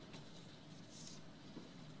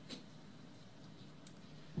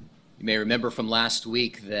You may remember from last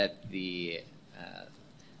week that that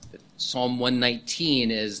Psalm 119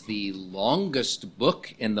 is the longest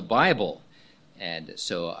book in the Bible, and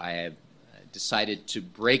so I have decided to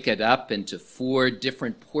break it up into 4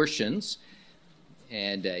 different portions.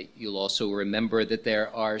 And you'll also remember that there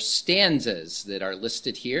are stanzas that are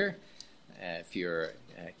listed here. If you're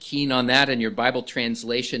keen on that and your Bible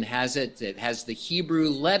translation has it, it has the Hebrew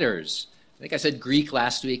letters. I think I said Greek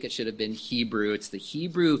last week. It should have been Hebrew. It's the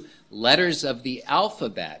Hebrew letters of the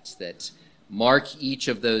alphabet that mark each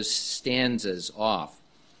of those stanzas off.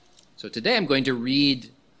 So today I'm going to read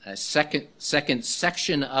a second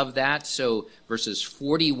section of that, so verses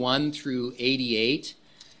 41 through 88.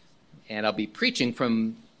 And I'll be preaching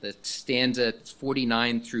from the stanza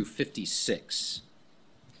 49 through 56.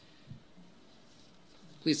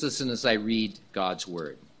 Please listen as I read God's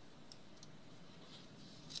word.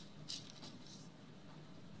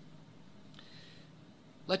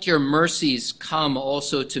 Let your mercies come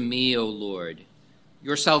also to me, O Lord,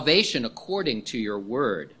 your salvation according to your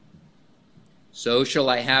word. So shall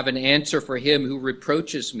I have an answer for him who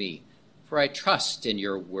reproaches me, for I trust in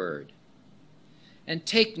your word. And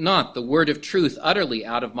take not the word of truth utterly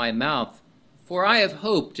out of my mouth, for I have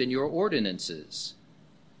hoped in your ordinances.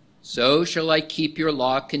 So shall I keep your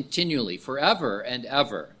law continually, forever and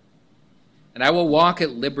ever. And I will walk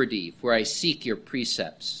at liberty, for I seek your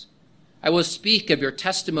precepts. I will speak of your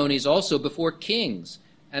testimonies also before kings,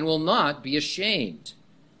 and will not be ashamed.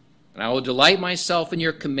 And I will delight myself in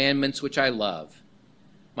your commandments, which I love.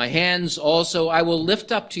 My hands also I will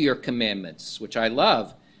lift up to your commandments, which I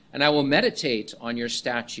love, and I will meditate on your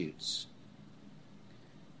statutes.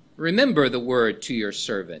 Remember the word to your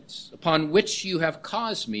servants, upon which you have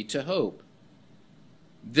caused me to hope.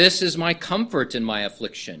 This is my comfort in my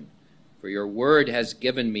affliction, for your word has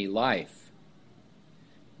given me life.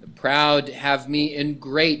 The proud have me in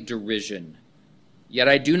great derision, yet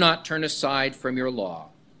I do not turn aside from your law.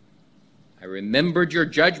 I remembered your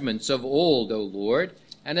judgments of old, O Lord,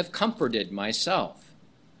 and have comforted myself.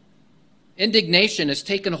 Indignation has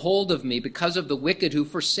taken hold of me because of the wicked who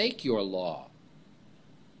forsake your law.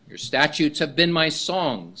 Your statutes have been my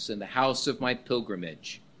songs in the house of my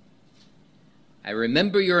pilgrimage. I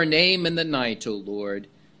remember your name in the night, O Lord,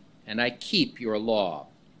 and I keep your law.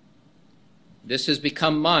 This has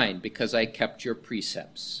become mine because I kept your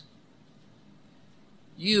precepts.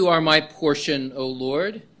 You are my portion, O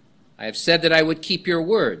Lord. I have said that I would keep your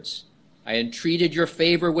words. I entreated your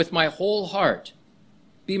favor with my whole heart.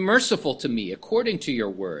 Be merciful to me according to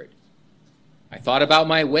your word. I thought about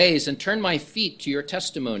my ways and turned my feet to your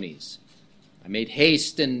testimonies. I made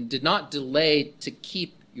haste and did not delay to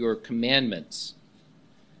keep your commandments.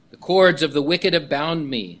 The cords of the wicked have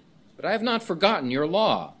bound me, but I have not forgotten your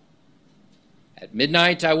law. At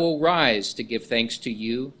midnight I will rise to give thanks to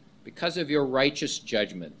you because of your righteous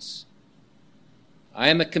judgments. I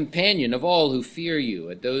am a companion of all who fear you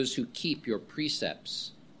and those who keep your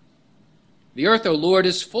precepts. The earth, O Lord,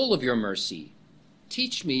 is full of your mercy.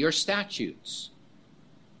 Teach me your statutes.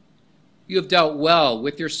 You have dealt well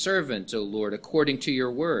with your servant, O Lord, according to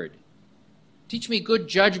your word. Teach me good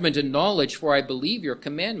judgment and knowledge, for I believe your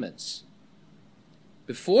commandments.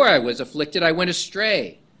 Before I was afflicted, I went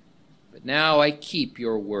astray, but now I keep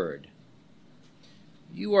your word.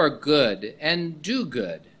 You are good and do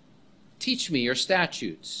good. Teach me your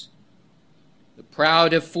statutes. The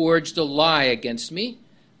proud have forged a lie against me,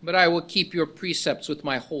 but I will keep your precepts with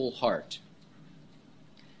my whole heart.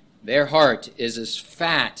 Their heart is as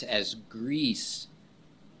fat as grease,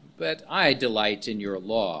 but I delight in your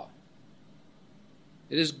law.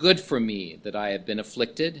 It is good for me that I have been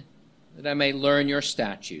afflicted, that I may learn your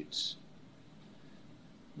statutes.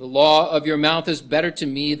 The law of your mouth is better to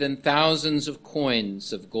me than thousands of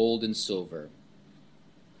coins of gold and silver.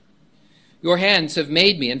 Your hands have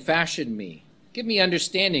made me and fashioned me. Give me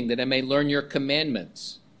understanding that I may learn your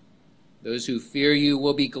commandments. Those who fear you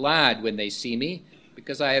will be glad when they see me,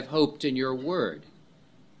 because I have hoped in your word.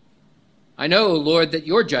 I know, Lord, that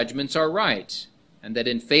your judgments are right, and that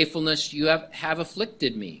in faithfulness you have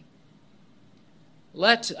afflicted me.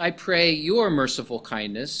 Let, I pray, your merciful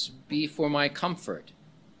kindness be for my comfort,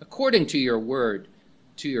 according to your word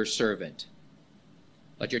to your servant.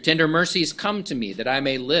 Let your tender mercies come to me, that I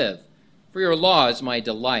may live, for your law is my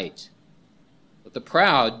delight. Let the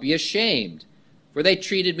proud be ashamed, for they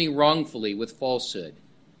treated me wrongfully with falsehood.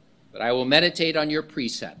 But I will meditate on your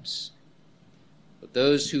precepts. Let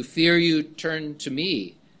those who fear you turn to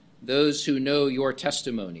me, those who know your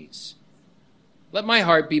testimonies. Let my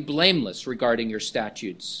heart be blameless regarding your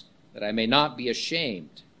statutes, that I may not be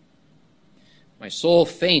ashamed. My soul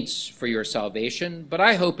faints for your salvation, but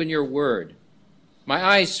I hope in your word. My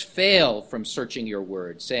eyes fail from searching your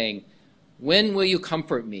word, saying, when will you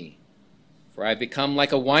comfort me? For I have become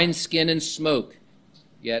like a wineskin in smoke,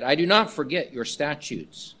 yet I do not forget your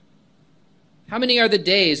statutes. How many are the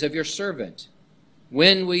days of your servant?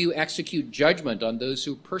 When will you execute judgment on those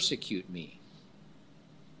who persecute me?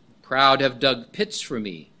 The proud have dug pits for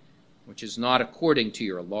me, which is not according to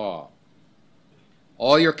your law.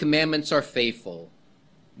 All your commandments are faithful.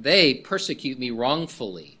 They persecute me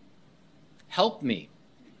wrongfully. Help me.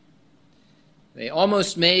 They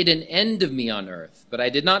almost made an end of me on earth, but I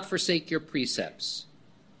did not forsake your precepts.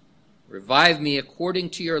 Revive me according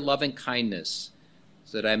to your loving kindness,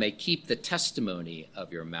 so that I may keep the testimony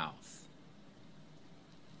of your mouth.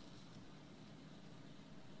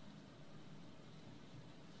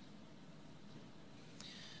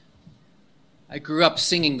 I grew up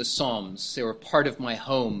singing the Psalms. They were part of my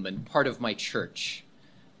home and part of my church.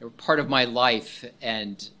 They were part of my life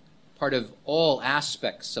and part of all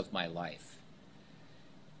aspects of my life.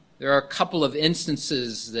 There are a couple of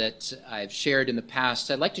instances that I've shared in the past.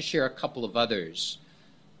 I'd like to share a couple of others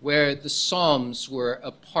where the Psalms were a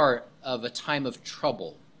part of a time of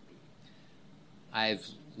trouble. I've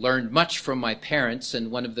learned much from my parents, and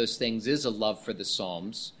one of those things is a love for the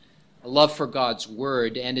Psalms, a love for God's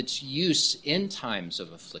word and its use in times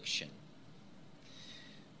of affliction.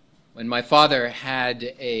 When my father had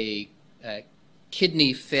a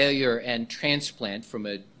kidney failure and transplant from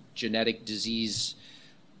a genetic disease,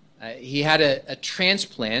 he had a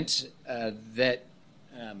transplant that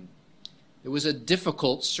it was a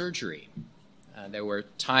difficult surgery. There were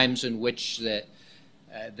times in which that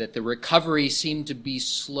the recovery seemed to be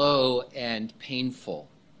slow and painful.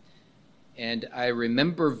 And I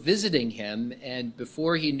remember visiting him, and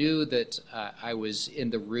before he knew that I was in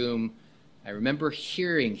the room, I remember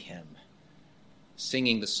hearing him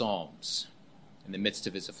singing the Psalms in the midst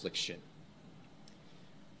of his affliction.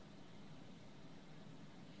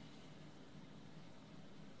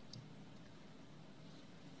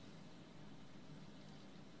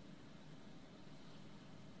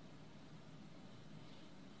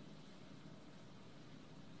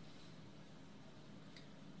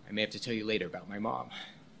 I may have to tell you later about my mom.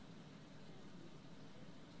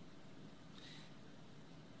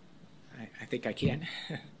 I think I can.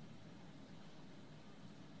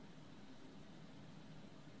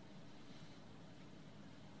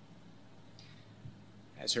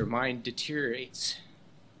 As her mind deteriorates,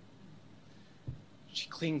 she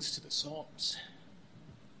clings to the Psalms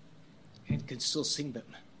and can still sing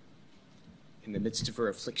them in the midst of her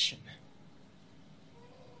affliction.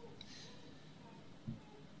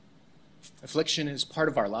 Affliction is part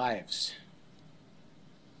of our lives.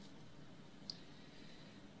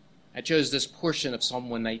 I chose this portion of Psalm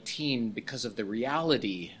 119 because of the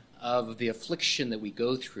reality of the affliction that we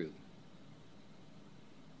go through.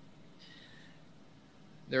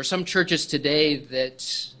 There are some churches today that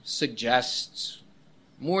suggest,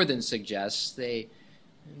 more than suggest, they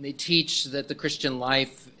teach that the Christian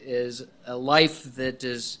life is a life that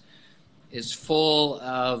is full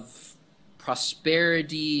of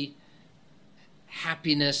prosperity,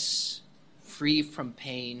 happiness, free from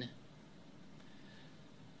pain.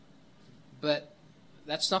 But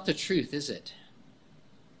that's not the truth, is it?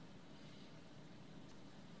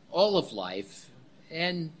 All of life,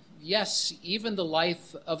 and yes, even the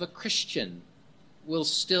life of a Christian, will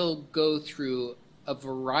still go through a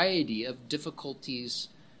variety of difficulties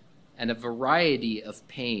and a variety of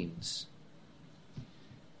pains.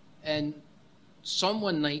 And Psalm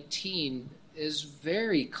 119 is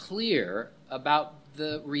very clear about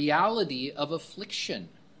the reality of affliction.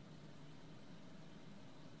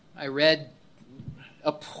 I read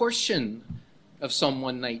a portion of Psalm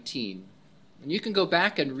 119. And you can go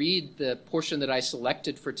back and read the portion that I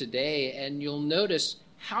selected for today, and you'll notice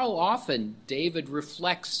how often David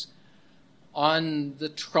reflects on the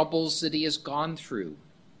troubles that he has gone through.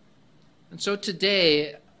 And so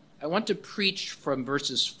today, I want to preach from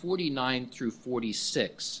verses 49 through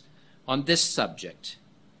 46 on this subject.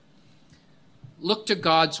 Look to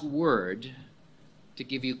God's word to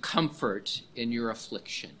give you comfort in your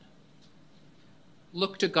affliction.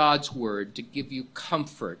 Look to God's word to give you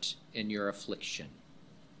comfort in your affliction.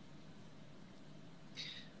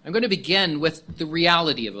 I'm going to begin with the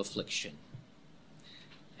reality of affliction.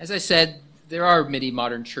 As I said, there are many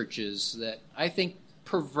modern churches that I think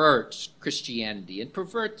pervert Christianity and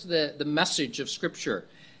pervert the message of Scripture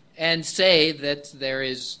and say that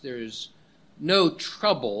there's no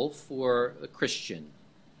trouble for a Christian.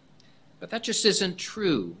 But that just isn't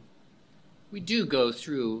true. We do go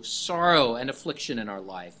through sorrow and affliction in our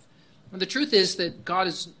life. And the truth is that God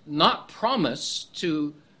has not promised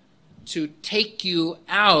to to take you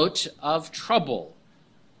out of trouble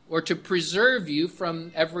or to preserve you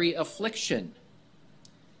from every affliction.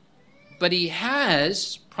 But he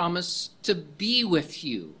has promised to be with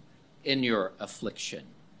you in your affliction.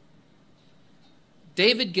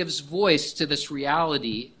 David gives voice to this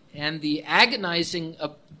reality and the agonizing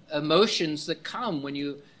emotions that come when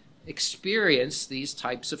you experience these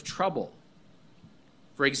types of trouble.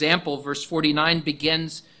 For example, verse 49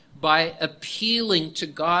 begins by appealing to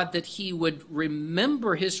God that he would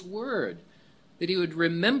remember his word, that he would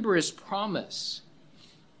remember his promise.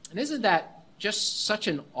 And isn't that just such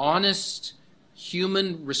an honest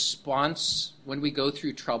human response when we go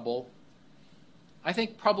through trouble? I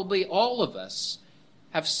think probably all of us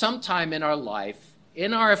have sometime in our life,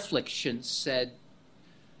 in our affliction, said,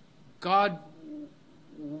 God,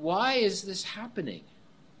 why is this happening?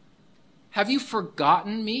 Have you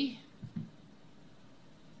forgotten me?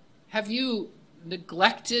 Have you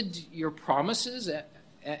neglected your promises?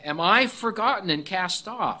 Am I forgotten and cast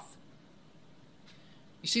off?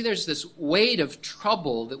 You see, there's this weight of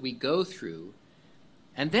trouble that we go through,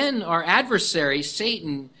 and then our adversary,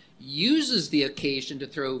 Satan, uses the occasion to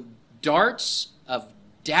throw darts of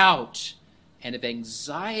doubt and of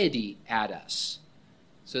anxiety at us.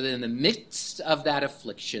 So that in the midst of that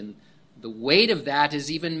affliction, the weight of that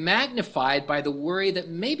is even magnified by the worry that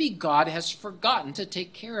maybe God has forgotten to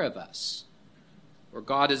take care of us, or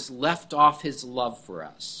God has left off his love for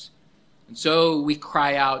us. And so we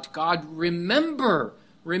cry out, God, remember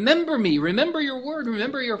me, remember your word,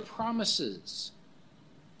 remember your promises.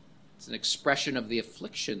 It's an expression of the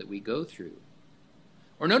affliction that we go through.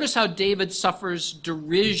 Or notice how David suffers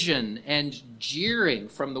derision and jeering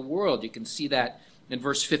from the world. You can see that in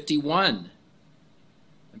verse 51.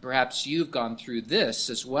 And perhaps you've gone through this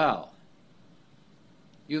as well.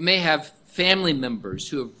 You may have family members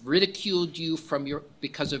who have ridiculed you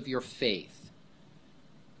because of your faith.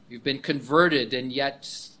 You've been converted, and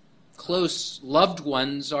yet close loved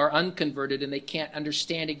ones are unconverted, and they can't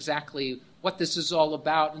understand exactly what this is all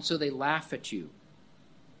about, and so they laugh at you.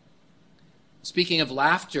 Speaking of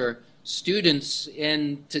laughter, students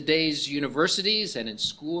in today's universities and in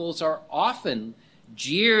schools are often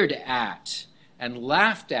jeered at and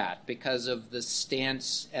laughed at because of the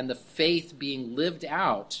stance and the faith being lived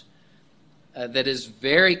out that is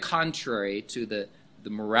very contrary to the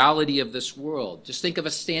morality of this world. Just think of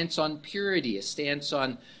a stance on purity, a stance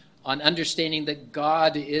on understanding that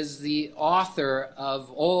God is the author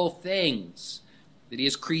of all things, that he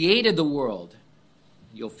has created the world.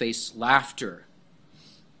 You'll face laughter.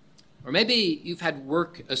 Or maybe you've had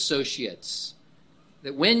work associates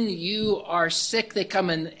that when you are sick, they come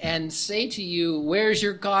in and say to you, where's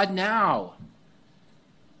your God now?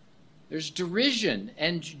 There's derision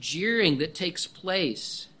and jeering that takes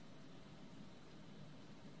place.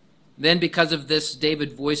 Then because of this,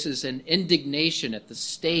 David voices an indignation at the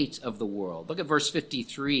state of the world. Look at verse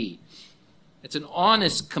 53. It's an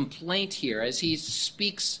honest complaint here as he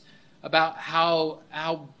speaks about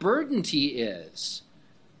how burdened he is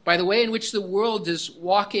by the way in which the world is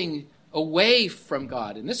walking away from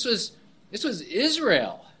God. And this was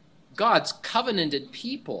Israel, God's covenanted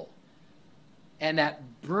people. And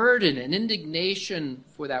that burden and indignation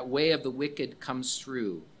for that way of the wicked comes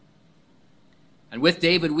through. And with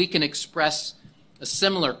David, we can express a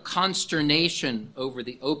similar consternation over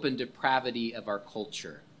the open depravity of our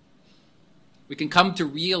culture. We can come to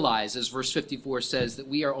realize, as verse 54 says, that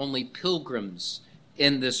we are only pilgrims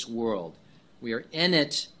in this world. We are in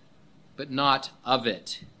it, but not of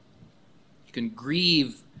it. You can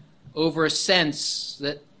grieve over a sense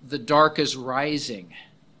that the dark is rising.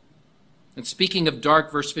 And speaking of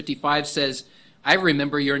dark, verse 55 says, I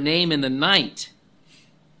remember your name in the night.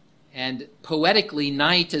 And poetically,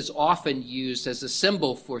 night is often used as a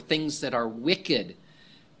symbol for things that are wicked,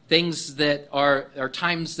 things that are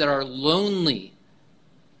times that are lonely,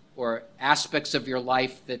 or aspects of your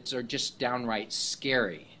life that are just downright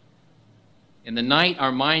scary. In the night,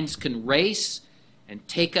 our minds can race and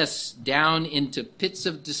take us down into pits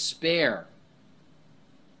of despair.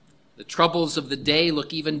 The troubles of the day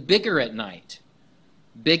look even bigger at night,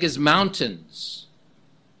 big as mountains,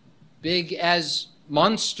 big as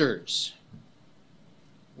monsters.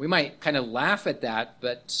 We might kind of laugh at that,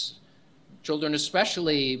 but children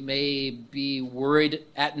especially may be worried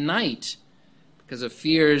at night because of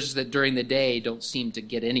fears that during the day don't seem to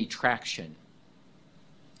get any traction.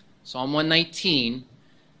 Psalm 119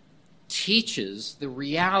 teaches the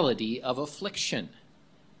reality of affliction,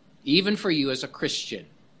 even for you as a Christian.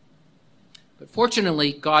 But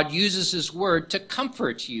fortunately, God uses his word to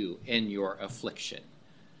comfort you in your affliction.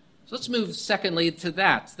 So let's move secondly to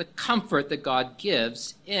that, the comfort that God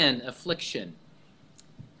gives in affliction.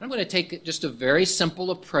 I'm going to take just a very simple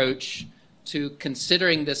approach to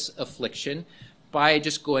considering this affliction by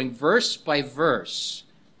just going verse by verse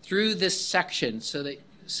through this section so that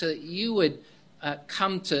you would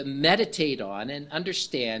come to meditate on and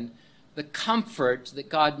understand the comfort that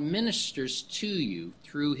God ministers to you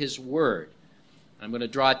through his word. I'm going to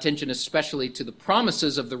draw attention especially to the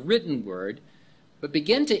promises of the written word, but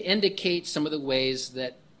begin to indicate some of the ways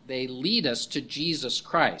that they lead us to Jesus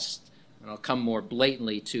Christ. And I'll come more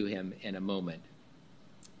blatantly to him in a moment.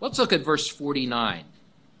 Let's look at verse 49.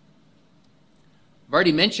 I've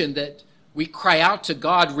already mentioned that we cry out to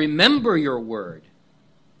God, remember your word.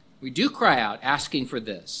 We do cry out asking for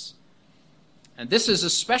this. And this is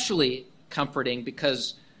especially comforting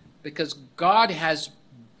because God has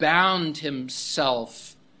bound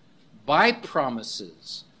himself by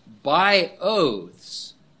promises, by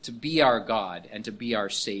oaths, to be our God and to be our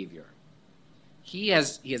Savior. He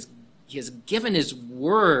has given his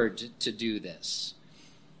word to do this.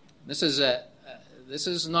 This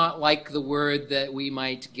is not like the word that we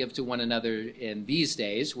might give to one another in these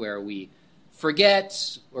days, where we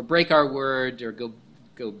forget or break our word or go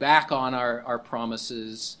back on our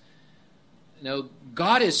promises. No,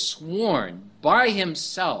 God is sworn by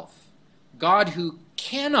himself. God, who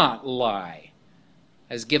cannot lie,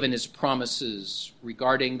 has given his promises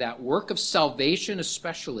regarding that work of salvation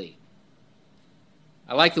especially.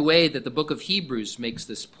 I like the way that the book of Hebrews makes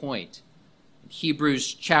this point. In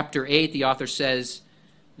Hebrews chapter 8, the author says,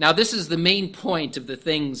 now this is the main point of the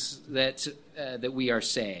things that we are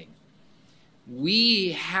saying.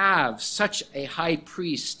 We have such a high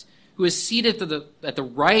priest who is seated at the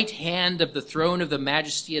right hand of the throne of the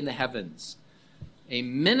majesty in the heavens, a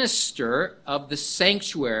minister of the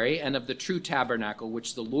sanctuary and of the true tabernacle,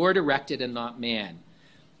 which the Lord erected and not man.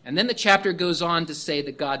 And then the chapter goes on to say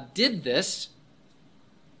that God did this,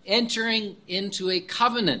 entering into a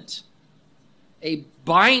covenant, a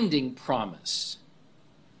binding promise.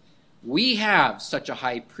 We have such a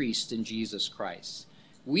high priest in Jesus Christ.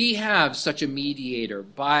 We have such a mediator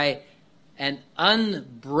by an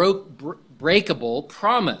unbreakable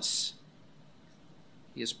promise.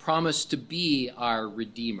 He has promised to be our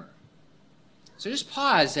Redeemer. So just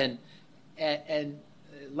pause and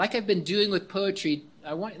like I've been doing with poetry,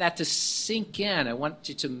 I want that to sink in. I want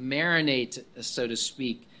you to marinate, so to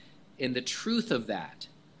speak, in the truth of that.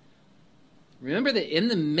 Remember that in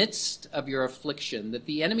the midst of your affliction, that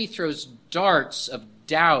the enemy throws darts of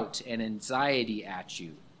doubt and anxiety at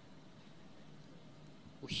you.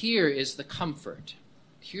 Well, here is the comfort.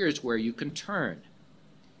 Here's where you can turn.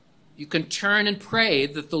 You can turn and pray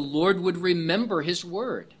that the Lord would remember his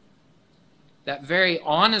word. That very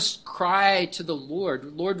honest cry to the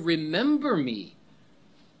Lord, Lord, remember me.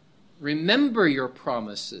 Remember your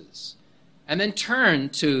promises. And then turn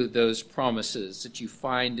to those promises that you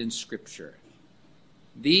find in Scripture.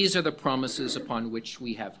 These are the promises upon which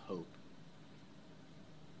we have hope.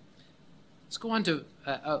 Let's go on to,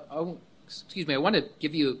 I want to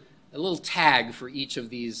give you a little tag for each of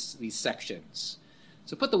these sections.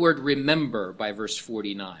 So put the word remember by verse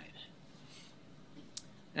 49.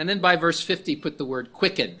 And then by verse 50, put the word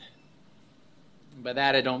quicken. By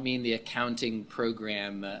that, I don't mean the accounting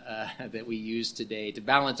program that we use today to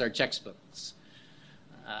balance our textbooks.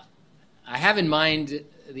 I have in mind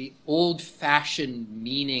the old-fashioned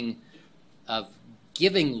meaning of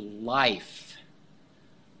giving life.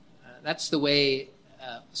 That's the way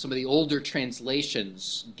some of the older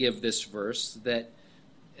translations give this verse, that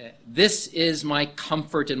this is my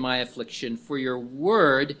comfort in my affliction, for your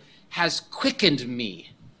word has quickened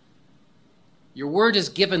me. Your word has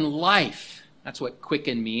given life. That's what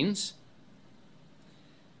quicken means.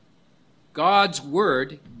 God's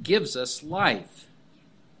word gives us life.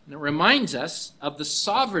 And it reminds us of the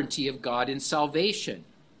sovereignty of God in salvation.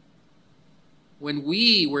 When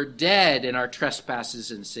we were dead in our trespasses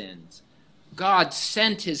and sins, God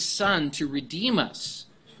sent his Son to redeem us,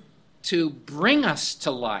 to bring us to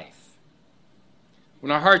life.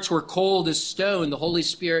 When our hearts were cold as stone, the Holy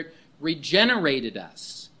Spirit regenerated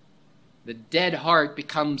us. The dead heart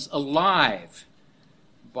becomes alive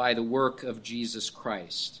by the work of Jesus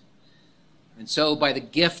Christ. And so by the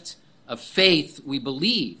gift of faith, we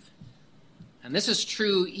believe. And this is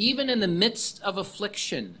true even in the midst of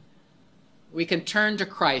affliction. We can turn to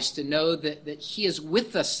Christ and know that he is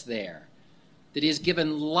with us there, that he has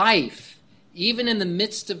given life even in the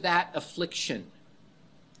midst of that affliction.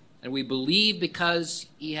 And we believe because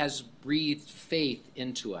he has breathed faith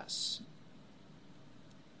into us.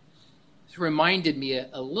 It reminded me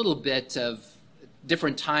a little bit of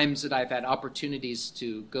different times that I've had opportunities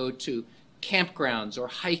to go to campgrounds or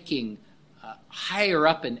hiking higher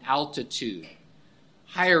up in altitude,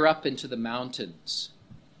 higher up into the mountains.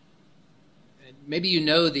 And maybe you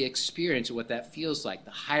know the experience of what that feels like.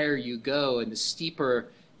 The higher you go and the steeper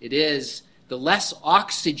it is, the less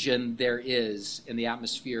oxygen there is in the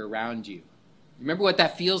atmosphere around you. Remember what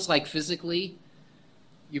that feels like physically?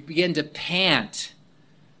 You begin to pant,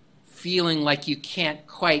 feeling like you can't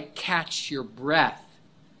quite catch your breath.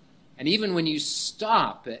 And even when you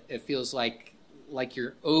stop, it feels like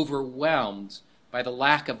you're overwhelmed by the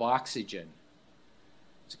lack of oxygen.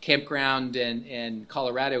 It's a campground in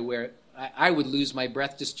Colorado where I would lose my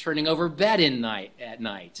breath just turning over bed at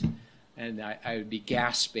night. And I would be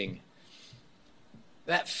gasping.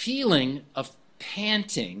 That feeling of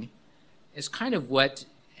panting is kind of what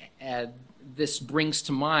this brings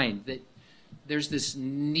to mind, that there's this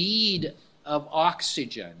need of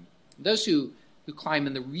oxygen. Those who climb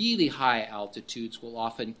in the really high altitudes will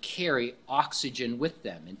often carry oxygen with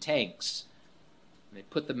them in tanks. And they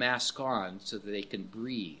put the mask on so that they can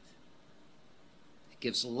breathe. It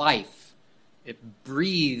gives life. It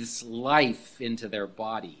breathes life into their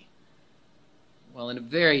body. Well, in a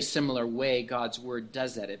very similar way, God's Word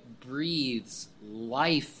does that. It breathes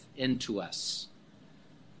life into us.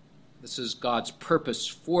 This is God's purpose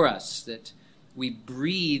for us, that we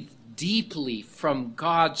breathe deeply from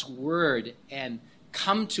God's Word and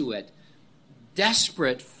come to it,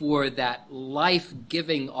 desperate for that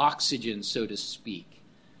life-giving oxygen, so to speak.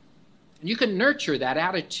 And you can nurture that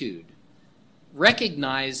attitude.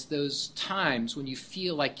 Recognize those times when you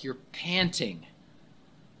feel like you're panting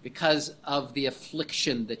because of the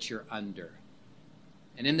affliction that you're under.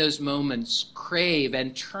 And in those moments, crave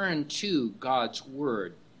and turn to God's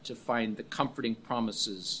Word to find the comforting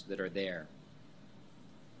promises that are there.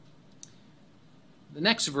 The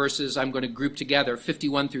next verses I'm going to group together,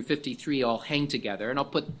 51 through 53, all hang together, and I'll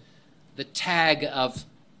put the tag of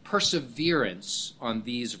perseverance on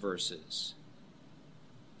these verses.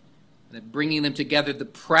 And bringing them together, the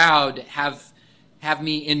proud have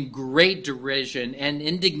me in great derision, and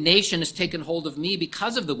indignation has taken hold of me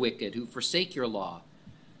because of the wicked who forsake your law.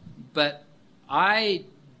 But I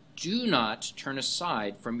do not turn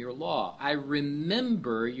aside from your law. I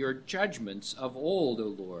remember your judgments of old, O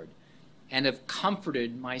Lord, and have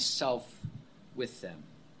comforted myself with them.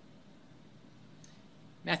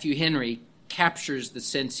 Matthew Henry captures the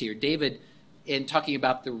sense here. David, in talking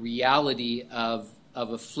about the reality of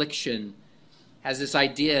affliction, has this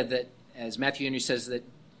idea that, as Matthew Henry says,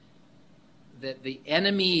 that the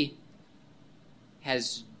enemy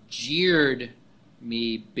has jeered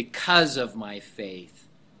me because of my faith,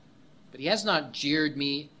 but he has not jeered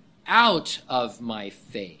me out of my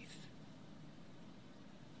faith.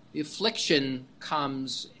 The affliction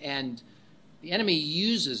comes, and the enemy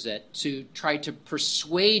uses it to try to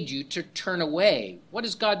persuade you to turn away. What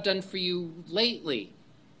has God done for you lately?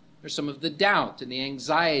 There's some of the doubt and the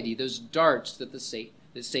anxiety, those darts that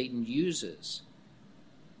Satan uses.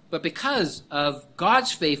 But because of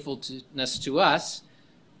God's faithfulness to us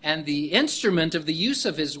and the instrument of the use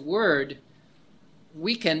of his word,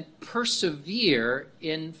 we can persevere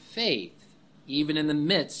in faith, even in the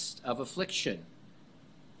midst of affliction.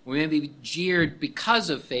 We may be jeered because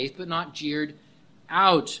of faith, but not jeered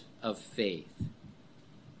out of faith.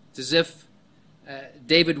 It's as if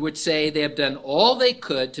David would say, they have done all they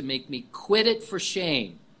could to make me quit it for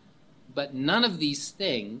shame, but none of these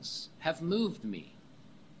things have moved me.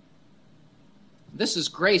 This is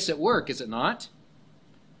grace at work, is it not?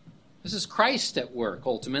 This is Christ at work,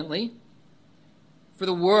 ultimately. For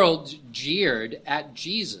the world jeered at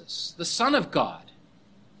Jesus, the Son of God.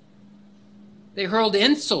 They hurled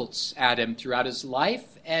insults at him throughout his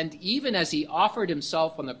life, and even as he offered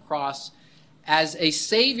himself on the cross as a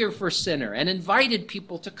Savior for sinner and invited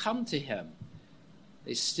people to come to him,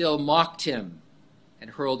 they still mocked him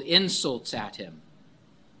and hurled insults at him.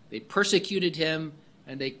 They persecuted him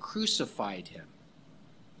and they crucified him.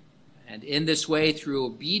 And in this way, through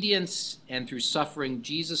obedience and through suffering,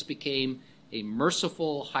 Jesus became a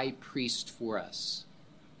merciful high priest for us.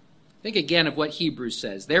 Think again of what Hebrews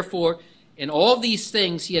says. Therefore, in all these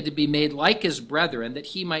things he had to be made like his brethren, that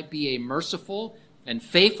he might be a merciful and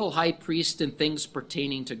faithful high priest in things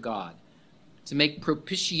pertaining to God, to make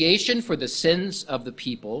propitiation for the sins of the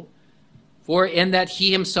people. For in that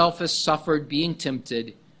he himself has suffered being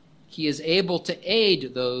tempted, he is able to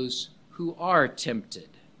aid those who are tempted.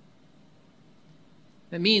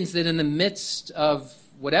 That means that in the midst of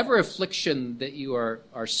whatever affliction that you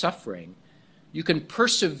are suffering, you can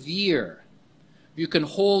persevere. You can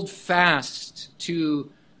hold fast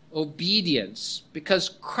to obedience because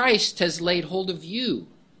Christ has laid hold of you.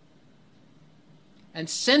 And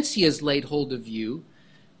since he has laid hold of you,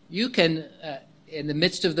 you can, in the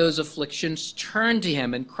midst of those afflictions, turn to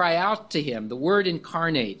him and cry out to him, the Word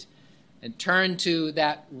incarnate, and turn to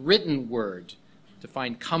that written word to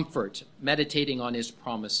find comfort, meditating on his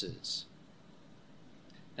promises.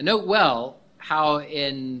 And note well how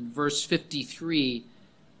in verse 53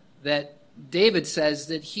 that David says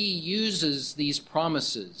that he uses these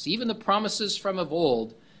promises, even the promises from of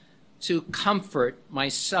old, to comfort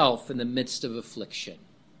myself in the midst of affliction.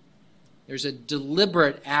 There's a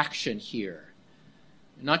deliberate action here.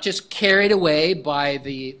 You're not just carried away by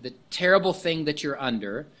the terrible thing that you're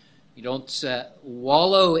under. You don't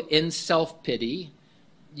wallow in self-pity.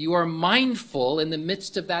 You are mindful in the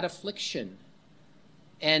midst of that affliction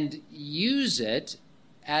and use it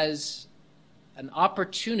as an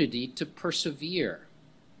opportunity to persevere.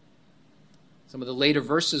 Some of the later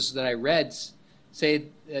verses that I read say,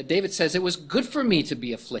 David says, it was good for me to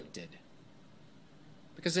be afflicted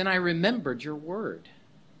because then I remembered your word.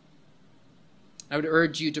 I would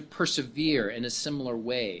urge you to persevere in a similar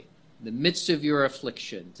way in the midst of your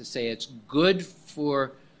affliction, to say it's good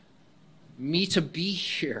for me to be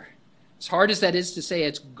here. As hard as that is to say,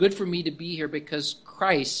 it's good for me to be here because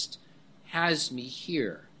Christ has me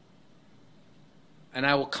here. And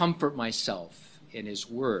I will comfort myself in his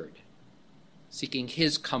word, seeking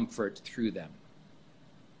his comfort through them.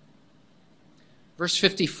 Verse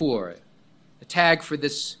 54, the tag for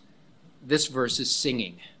this verse is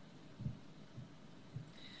singing.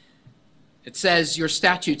 It says, your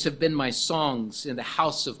statutes have been my songs in the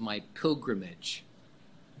house of my pilgrimage.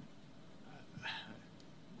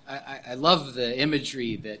 I love the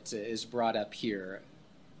imagery that is brought up here.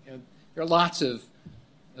 You know, there are lots of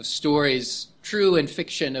stories, true and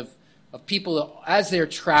fiction, of people as they're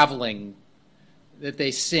traveling that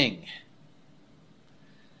they sing.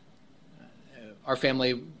 Our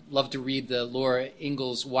family loved to read the Laura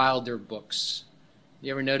Ingalls Wilder books.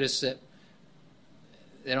 You ever notice that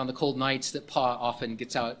on the cold nights that Pa often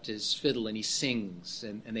gets out his fiddle and he sings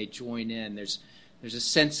and they join in? There's a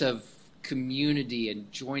sense of community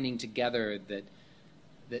and joining together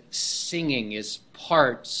that singing is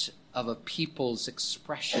part of a people's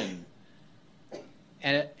expression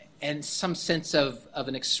and some sense of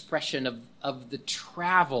an expression of the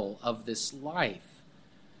travel of this life.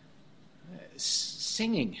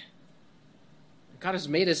 Singing. God has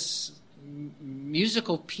made us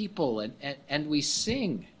musical people and we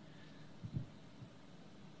sing.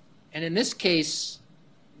 And in this case,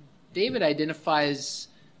 David identifies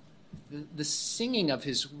the singing of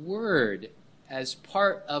his word as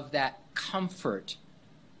part of that comfort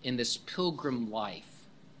in this pilgrim life.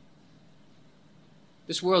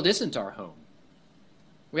 This world isn't our home.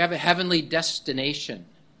 We have a heavenly destination.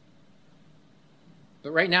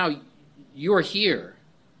 But right now, you are here.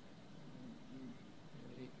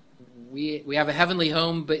 We have a heavenly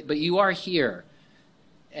home, but you are here.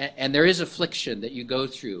 And there is affliction that you go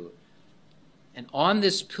through. And on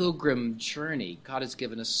this pilgrim journey, God has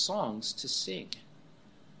given us songs to sing.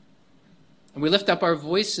 And we lift up our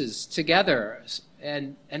voices together,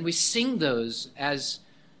 and we sing those as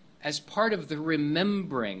part of the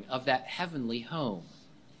remembering of that heavenly home.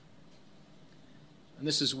 And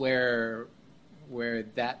this is where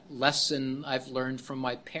that lesson I've learned from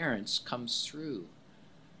my parents comes through,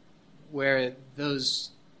 where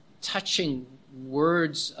those touching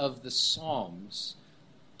words of the Psalms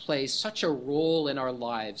play such a role in our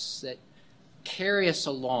lives that carry us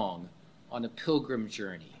along on a pilgrim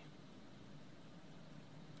journey.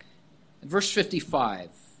 In verse 55,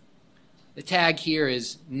 the tag here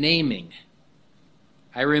is naming.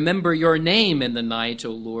 I remember your name in the night, O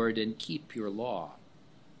Lord, and keep your law.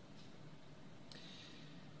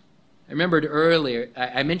 I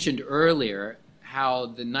mentioned earlier how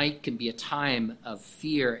the night can be a time of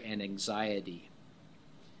fear and anxiety.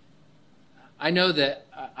 I know that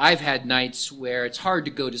I've had nights where it's hard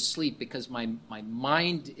to go to sleep because my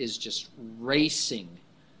mind is just racing.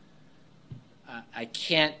 I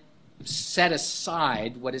can't set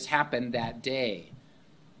aside what has happened that day.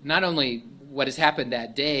 Not only what has happened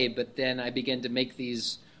that day, but then I begin to make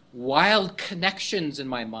these wild connections in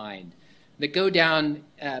my mind that go down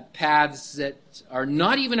paths that are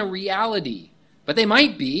not even a reality, but they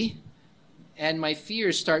might be. And my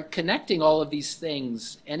fears start connecting all of these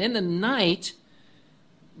things. And in the night,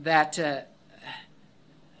 that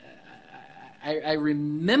I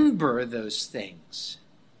remember those things.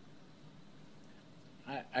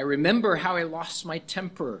 I remember how I lost my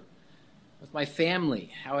temper with my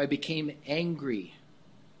family, how I became angry.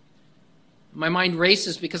 My mind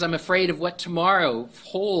races because I'm afraid of what tomorrow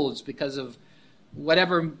holds, because of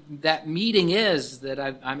whatever that meeting is that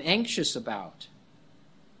I'm anxious about.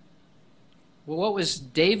 Well, what was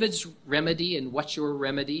David's remedy, and what's your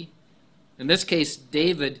remedy? In this case,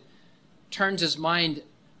 David turns his mind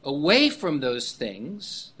away from those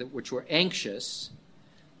things which were anxious,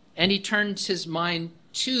 and he turns his mind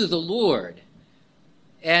to the Lord.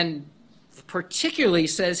 And particularly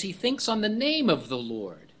says he thinks on the name of the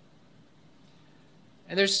Lord.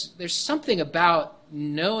 And there's something about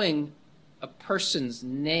knowing a person's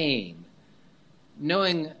name,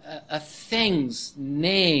 knowing a thing's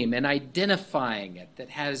name and identifying it that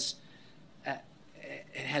has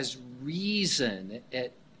reason.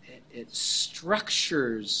 It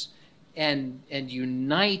structures and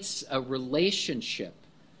unites a relationship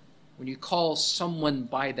when you call someone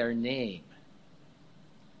by their name.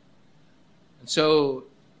 And so,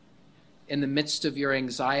 in the midst of your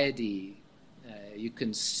anxiety, you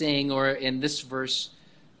can sing, or in this verse,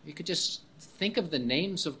 you could just think of the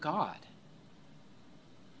names of God.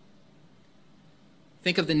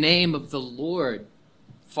 Think of the name of the Lord,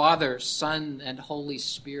 Father, Son, and Holy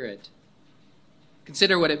Spirit.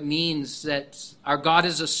 Consider what it means that our God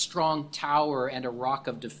is a strong tower and a rock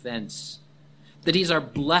of defense, that he's our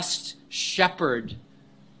blessed shepherd,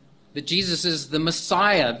 that Jesus is the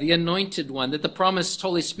Messiah, the anointed one, that the promised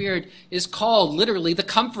Holy Spirit is called literally the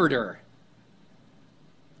Comforter.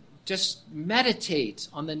 Just meditate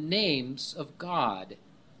on the names of God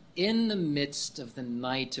in the midst of the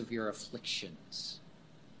night of your afflictions.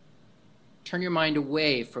 Turn your mind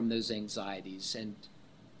away from those anxieties and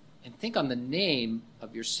think on the name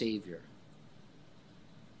of your Savior.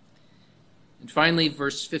 And finally,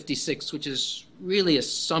 verse 56, which is really a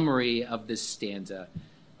summary of this stanza.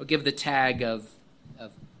 I'll give the tag of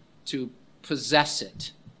to possess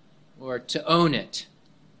it or to own it.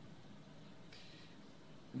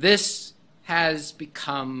 This has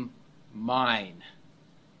become mine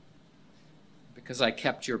because I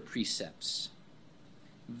kept your precepts.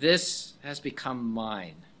 This has become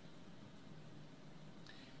mine.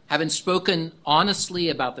 Having spoken honestly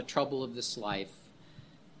about the trouble of this life,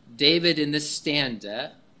 David in this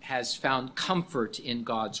stanza has found comfort in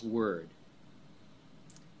God's word.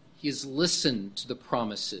 He has listened to the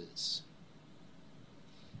promises.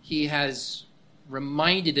 He has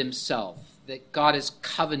reminded himself that God has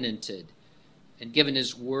covenanted and given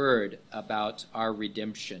his word about our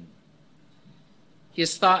redemption. He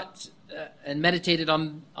has thought and meditated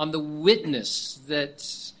on the witness that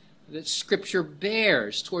Scripture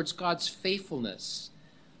bears towards God's faithfulness,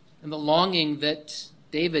 and the longing that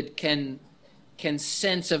David can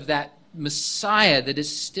sense of that Messiah that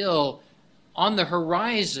is still on the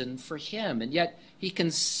horizon for him, and yet he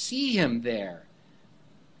can see him there.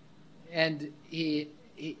 And he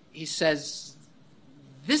says,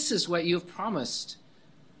 this is what you have promised.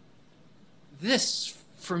 This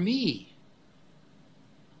for me.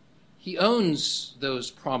 He owns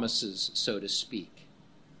those promises, so to speak.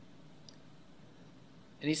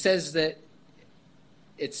 And he says that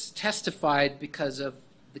it's testified because of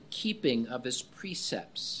the keeping of his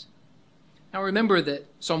precepts. Now remember that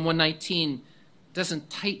Psalm 119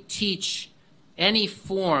 doesn't teach any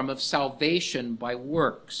form of salvation by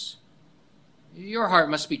works. Your heart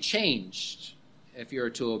must be changed if you're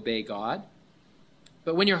to obey God.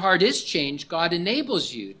 But when your heart is changed, God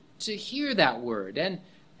enables you to hear that word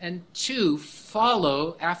and to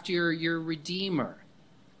follow after your Redeemer.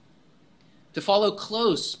 To follow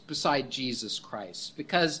close beside Jesus Christ.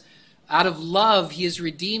 Because out of love, he has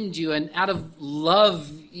redeemed you. And out of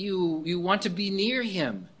love, you want to be near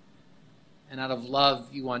him. And out of love,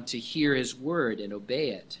 you want to hear his word and obey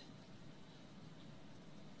it.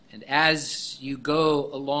 And as you go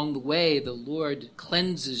along the way, the Lord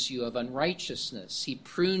cleanses you of unrighteousness. He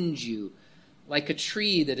prunes you like a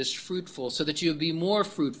tree that is fruitful so that you will be more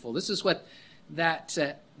fruitful. This is what that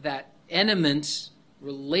intimate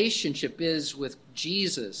relationship is with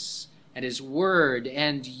Jesus and his word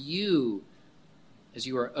and you, as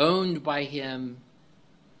you are owned by him,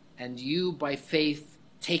 and you by faith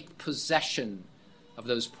take possession of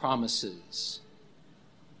those promises.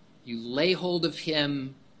 You lay hold of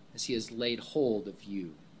him as he has laid hold of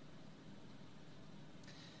you.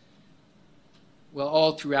 Well,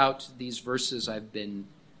 all throughout these verses I've been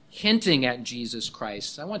hinting at Jesus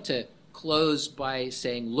Christ. I want to close by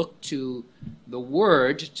saying, look to the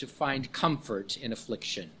word to find comfort in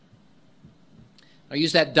affliction. I'll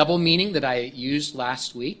use that double meaning that I used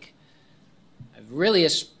last week. I've really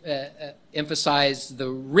emphasized the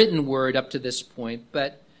written word up to this point,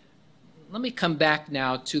 but let me come back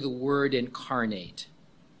now to the word incarnate.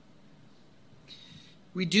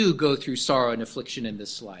 We do go through sorrow and affliction in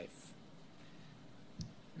this life.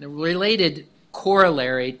 And a related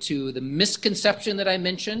corollary to the misconception that I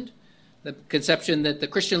mentioned, the conception that the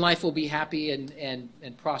Christian life will be happy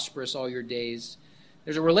and prosperous all your days,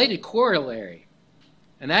 there's a related corollary,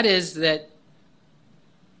 and that is that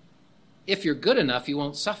if you're good enough, you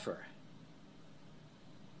won't suffer.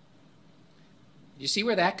 You see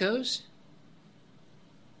where that goes?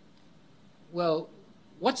 Well,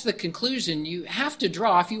 what's the conclusion you have to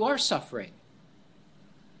draw if you are suffering?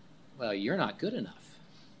 Well, you're not good enough.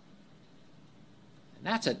 And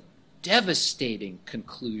that's a devastating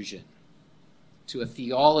conclusion to a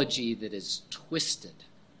theology that is twisted.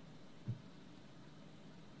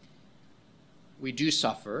 We do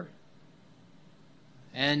suffer,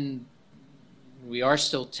 and we are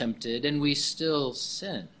still tempted, and we still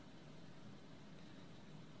sin.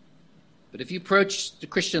 But if you approach the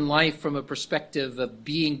Christian life from a perspective of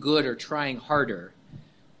being good or trying harder,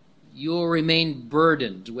 you will remain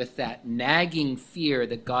burdened with that nagging fear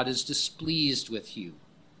that God is displeased with you,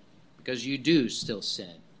 because you do still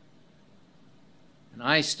sin. And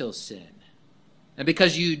I still sin. And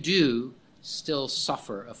because you do still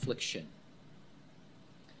suffer affliction.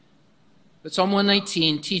 But Psalm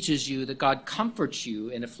 119 teaches you that God comforts you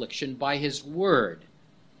in affliction by his word,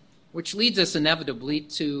 which leads us inevitably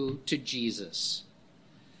to Jesus.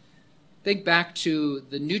 Think back to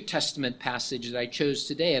the New Testament passage that I chose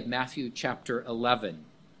today of Matthew chapter 11.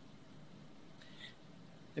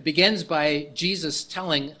 It begins by Jesus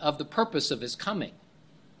telling of the purpose of his coming.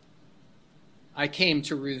 I came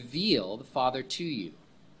to reveal the Father to you.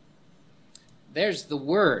 There's the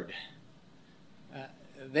word.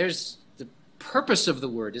 There's the purpose of the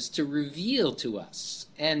word is to reveal to us.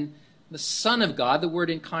 And the Son of God, the Word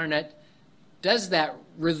incarnate, does that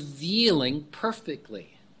revealing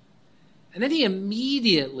perfectly. And then he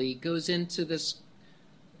immediately goes into this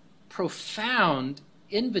profound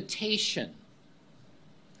invitation.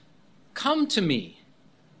 Come to me,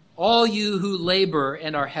 all you who labor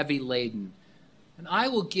and are heavy laden, and I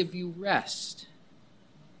will give you rest.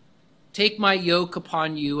 Take my yoke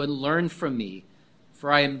upon you and learn from me,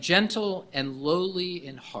 for I am gentle and lowly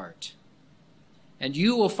in heart. And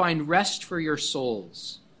you will find rest for your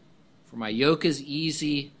souls. For my yoke is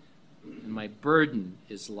easy, and my burden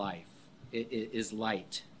is light.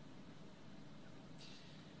 The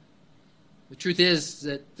truth is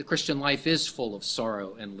that the Christian life is full of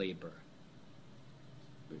sorrow and labor.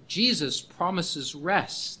 But Jesus promises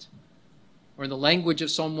rest. Or in the language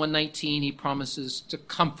of Psalm 119, he promises to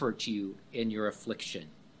comfort you in your affliction.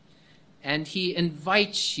 And he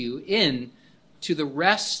invites you in to the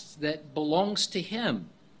rest that belongs to him.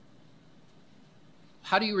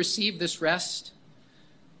 How do you receive this rest?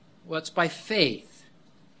 Well, it's by faith.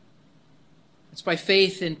 It's by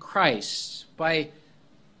faith in Christ, by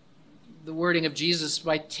the wording of Jesus,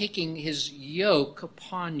 by taking his yoke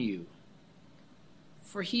upon you.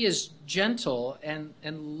 For he is gentle and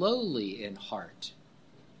lowly in heart.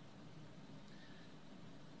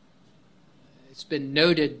 It's been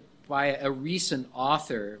noted by a recent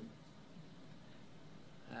author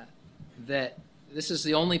that this is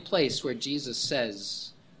the only place where Jesus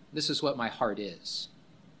says, this is what my heart is.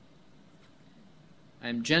 I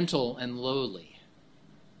am gentle and lowly.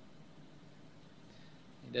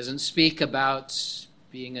 He doesn't speak about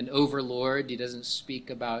being an overlord. He doesn't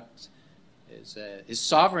speak about his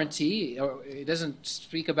sovereignty, or he doesn't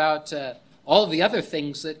speak about all of the other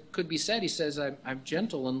things that could be said. He says, I'm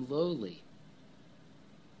gentle and lowly,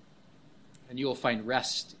 and you will find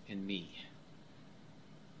rest in me.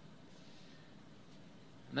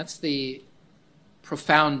 And that's the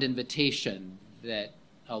profound invitation that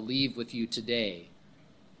I'll leave with you today,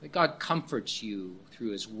 that God comforts you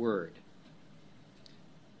through his word.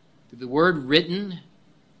 Through the word written,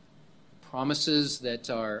 promises that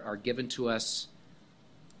are given to us,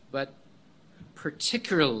 but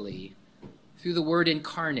particularly through the word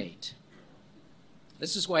incarnate.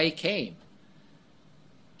 This is why he came.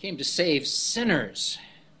 He came to save sinners.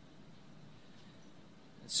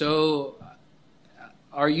 So,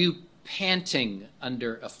 are you panting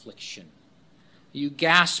under affliction? Are you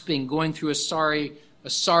gasping, going through a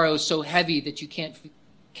sorrow so heavy that you can't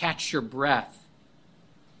catch your breath?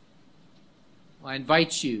 Well, I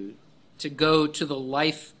invite you to go to the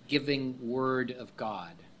life-giving Word of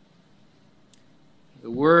God.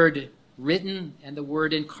 The Word written and the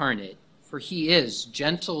Word incarnate, for he is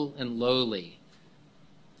gentle and lowly.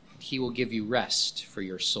 He will give you rest for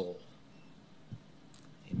your soul.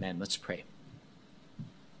 Amen. Let's pray.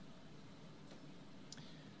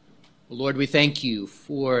 Lord, we thank you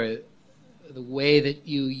for the way that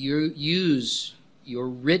you use your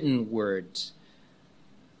written words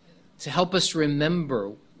to help us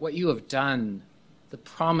remember what you have done, the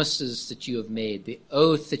promises that you have made, the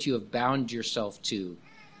oath that you have bound yourself to,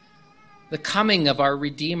 the coming of our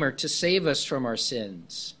Redeemer to save us from our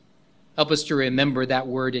sins. Help us to remember that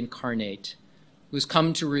Word incarnate, who has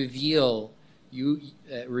come to reveal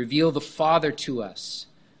the Father to us,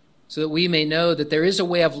 so that we may know that there is a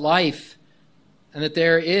way of life and that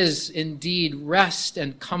there is indeed rest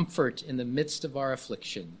and comfort in the midst of our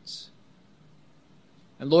afflictions.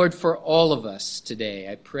 And Lord, for all of us today,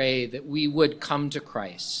 I pray that we would come to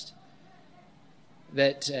Christ,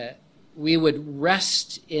 that we would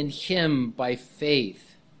rest in him by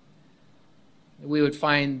faith, that we would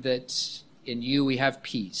find that in you we have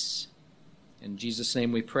peace. In Jesus'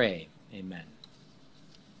 name we pray, amen.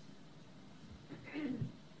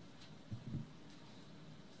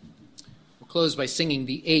 We'll close by singing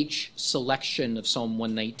the H selection of Psalm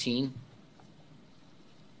 119.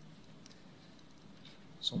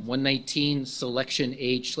 Psalm 119, selection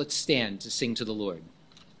H. Let's stand to sing to the Lord.